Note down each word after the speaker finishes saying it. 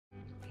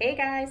Hey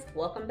guys,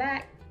 welcome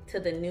back to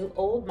the new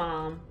old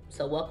mom.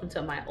 So welcome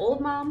to my old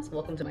moms,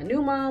 welcome to my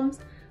new moms,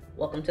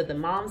 welcome to the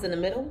moms in the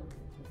middle,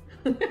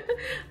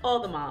 all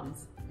the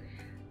moms.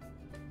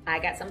 I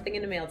got something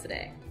in the mail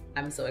today.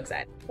 I'm so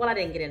excited. Well, I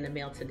didn't get it in the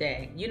mail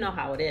today. You know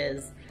how it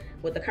is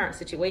with the current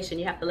situation.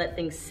 You have to let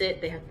things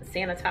sit, they have to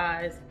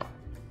sanitize.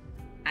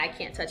 I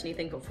can't touch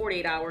anything for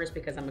 48 hours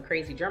because I'm a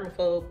crazy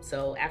germaphobe.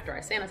 So after I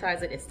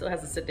sanitize it, it still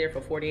has to sit there for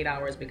 48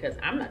 hours because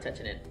I'm not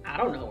touching it. I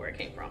don't know where it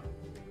came from.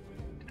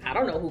 I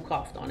don't know who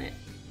coughed on it.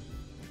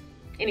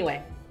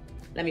 Anyway,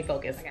 let me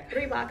focus. I got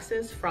 3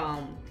 boxes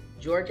from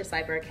Georgia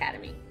Cyber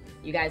Academy.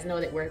 You guys know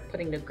that we're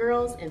putting the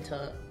girls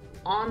into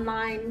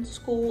online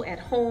school at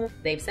home.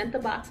 They've sent the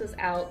boxes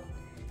out.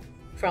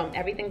 From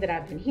everything that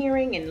I've been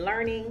hearing and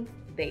learning,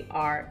 they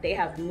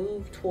have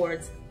moved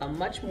towards a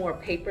much more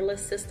paperless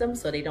system,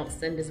 so they don't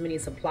send as many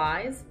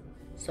supplies.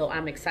 So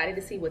I'm excited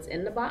to see what's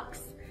in the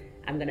box.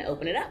 I'm gonna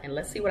open it up and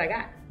let's see what I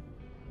got.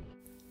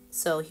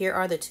 So here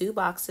are the 2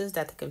 boxes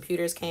that the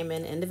computers came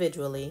in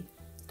individually.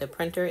 The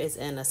printer is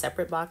in a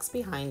separate box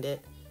behind it.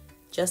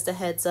 Just a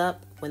heads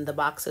up, when the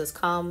boxes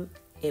come,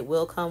 it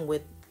will come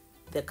with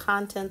the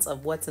contents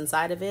of what's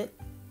inside of it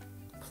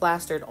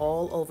plastered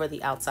all over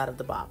the outside of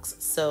the box.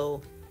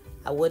 So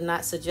I would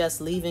not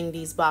suggest leaving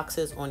these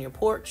boxes on your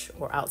porch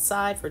or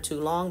outside for too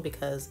long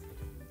because,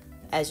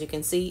 as you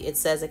can see, it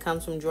says it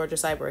comes from Georgia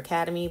Cyber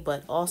Academy,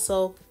 but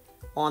also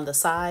on the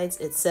sides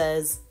it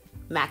says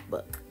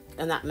MacBook.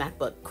 Not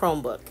MacBook,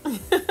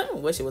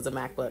 Chromebook. Wish it was a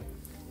MacBook.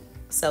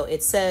 So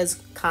it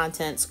says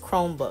contents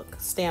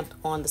Chromebook stamped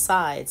on the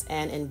sides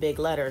and in big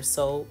letters,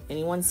 so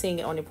anyone seeing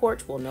it on your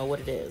porch will know what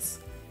it is.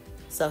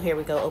 So here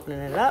we go, opening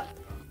it up.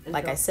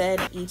 Like I said,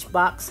 each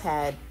box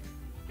had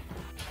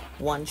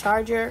 1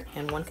 charger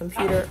and 1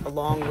 computer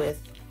along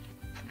with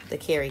the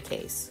carry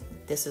case.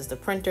 This is the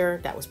printer.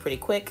 That was pretty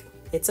quick.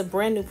 It's a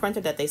brand new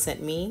printer that they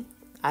sent me.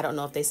 I don't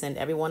know if they send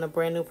everyone a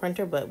brand new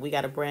printer, but we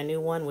got a brand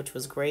new one, which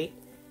was great.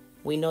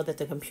 We know that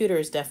the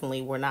computers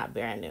definitely were not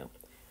brand new.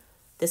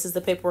 This is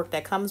the paperwork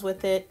that comes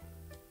with it,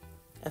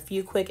 a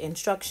few quick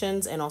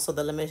instructions, and also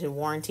the limited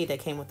warranty that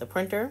came with the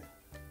printer.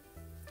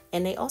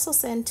 And they also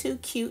send 2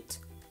 cute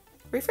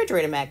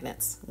refrigerator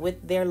magnets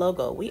with their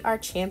logo. We are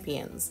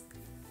champions.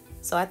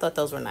 So I thought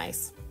those were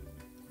nice.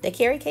 The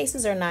carry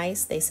cases are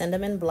nice. They send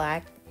them in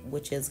black,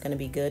 which is going to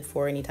be good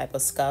for any type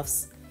of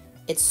scuffs.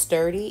 It's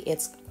sturdy.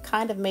 It's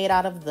kind of made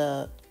out of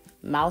the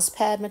mouse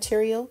pad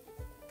material.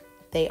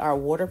 They are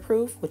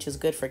waterproof, which is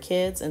good for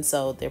kids, and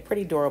so they're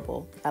pretty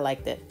durable. I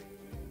liked it.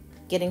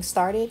 Getting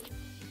started,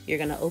 you're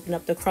gonna open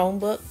up the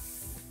Chromebook,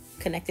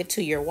 connect it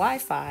to your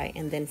Wi-Fi,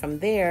 and then from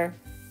there,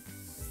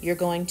 you're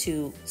going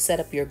to set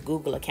up your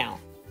Google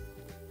account.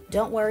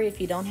 Don't worry if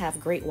you don't have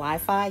great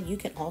Wi-Fi, you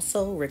can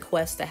also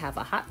request to have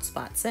a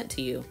hotspot sent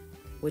to you,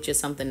 which is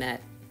something that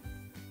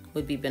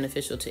would be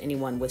beneficial to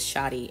anyone with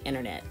shoddy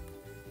internet.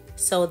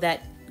 So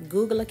that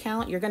Google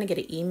account, you're gonna get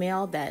an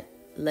email that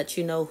let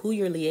you know who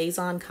your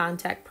liaison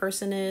contact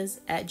person is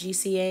at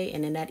GCA,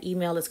 and in that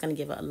email it's going to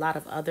give a lot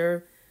of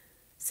other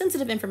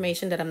sensitive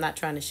information that I'm not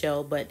trying to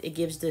show, but it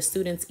gives the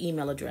student's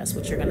email address,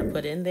 which you're going to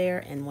put in there,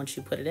 and once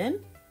you put it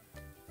in,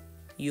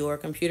 your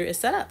computer is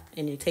set up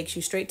and it takes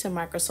you straight to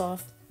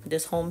Microsoft,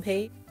 this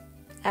homepage.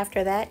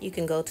 After that, you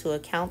can go to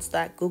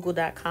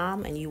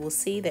accounts.google.com and you will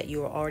see that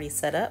you are already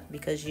set up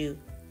because you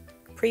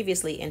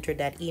previously entered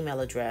that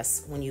email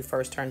address when you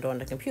first turned on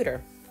the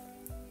computer.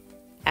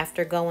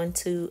 After going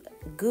to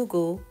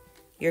Google,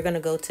 you're going to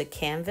go to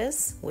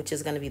Canvas, which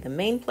is going to be the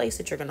main place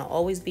that you're going to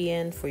always be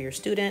in for your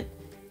student.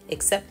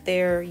 Accept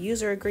their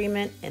user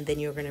agreement, and then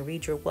you're going to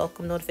read your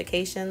welcome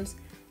notifications.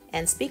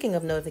 And speaking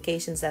of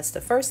notifications, that's the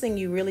first thing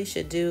you really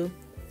should do.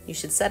 You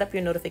should set up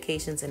your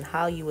notifications and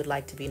how you would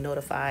like to be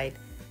notified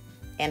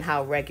and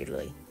how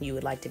regularly you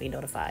would like to be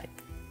notified.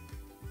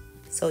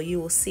 So you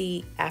will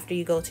see after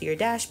you go to your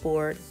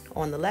dashboard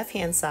on the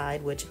left-hand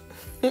side, which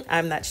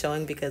I'm not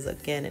showing because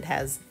again, it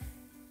has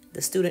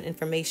the student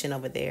information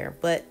over there,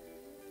 but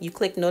you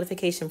click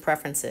notification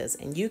preferences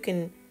and you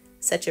can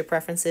set your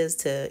preferences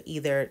to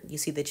either, you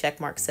see the check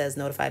mark says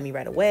notify me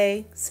right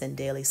away, send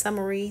daily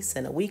summary,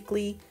 send a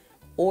weekly,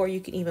 or you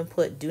can even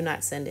put do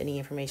not send any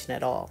information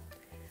at all.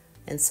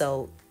 And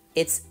so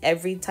it's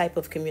every type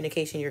of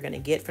communication you're going to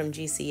get from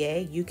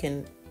GCA, you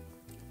can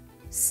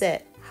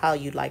set how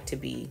you'd like to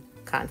be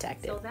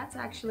contacted. So that's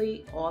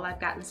actually all I've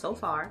gotten so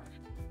far.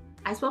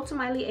 I spoke to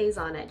my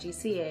liaison at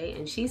GCA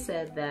and she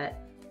said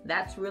that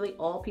that's really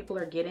all people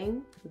are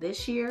getting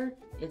this year.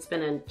 It's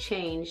been a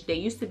change. They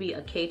used to be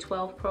a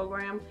K-12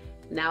 program.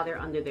 Now they're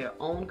under their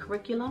own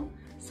curriculum.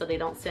 So they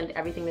don't send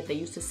everything that they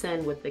used to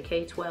send with the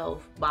K-12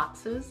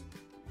 boxes,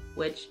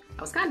 which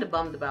I was kind of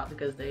bummed about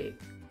because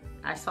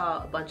I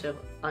saw a bunch of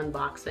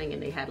unboxing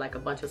and they had like a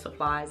bunch of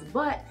supplies.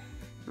 But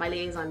my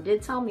liaison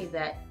did tell me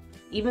that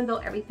even though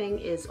everything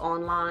is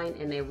online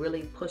and they're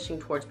really pushing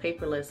towards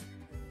paperless,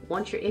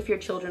 if your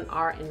children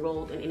are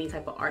enrolled in any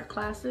type of art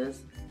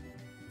classes,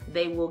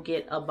 they will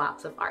get a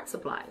box of art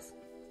supplies.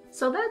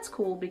 So that's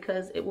cool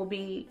because it will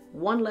be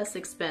one less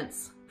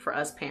expense for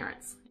us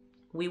parents.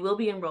 We will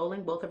be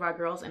enrolling both of our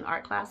girls in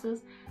art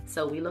classes,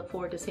 so we look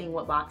forward to seeing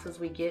what boxes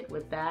we get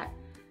with that.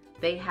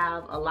 They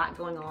have a lot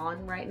going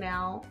on right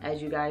now,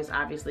 as you guys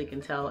obviously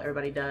can tell,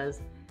 everybody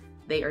does.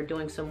 They are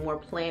doing some more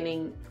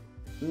planning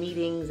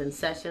meetings and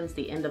sessions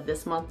the end of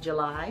this month,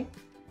 July.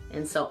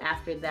 And so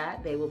after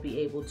that, they will be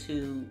able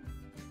to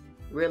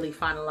really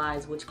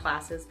finalize which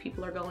classes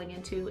people are going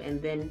into,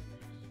 and then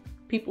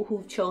people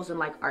who've chosen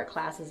like art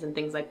classes and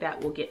things like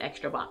that will get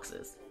extra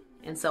boxes.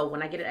 And so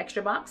when I get an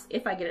extra box,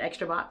 if I get an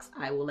extra box,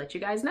 I will let you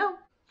guys know.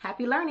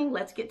 Happy learning,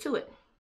 let's get to it.